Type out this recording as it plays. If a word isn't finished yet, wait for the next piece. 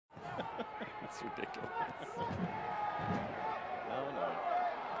It's ridiculous. No.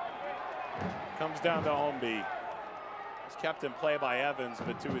 Comes down to Holmby. It's kept in play by Evans,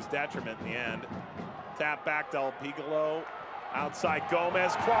 but to his detriment in the end. Tap back to El Pigolo. Outside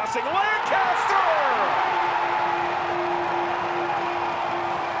Gomez crossing Lancaster!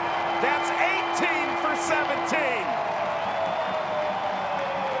 That's 18 for 17.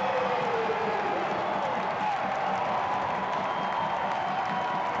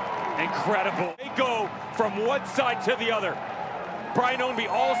 Incredible. They go from one side to the other. Brian Ownby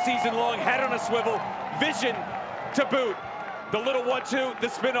all season long, head on a swivel, vision to boot. The little 1-2, the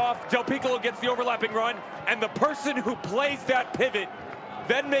spin-off, Del Piccolo gets the overlapping run, and the person who plays that pivot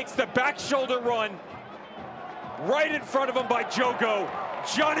then makes the back shoulder run right in front of him by Jogo.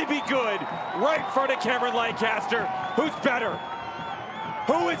 Johnny Be Good, right in front of Cameron Lancaster. Who's better?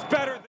 Who is better?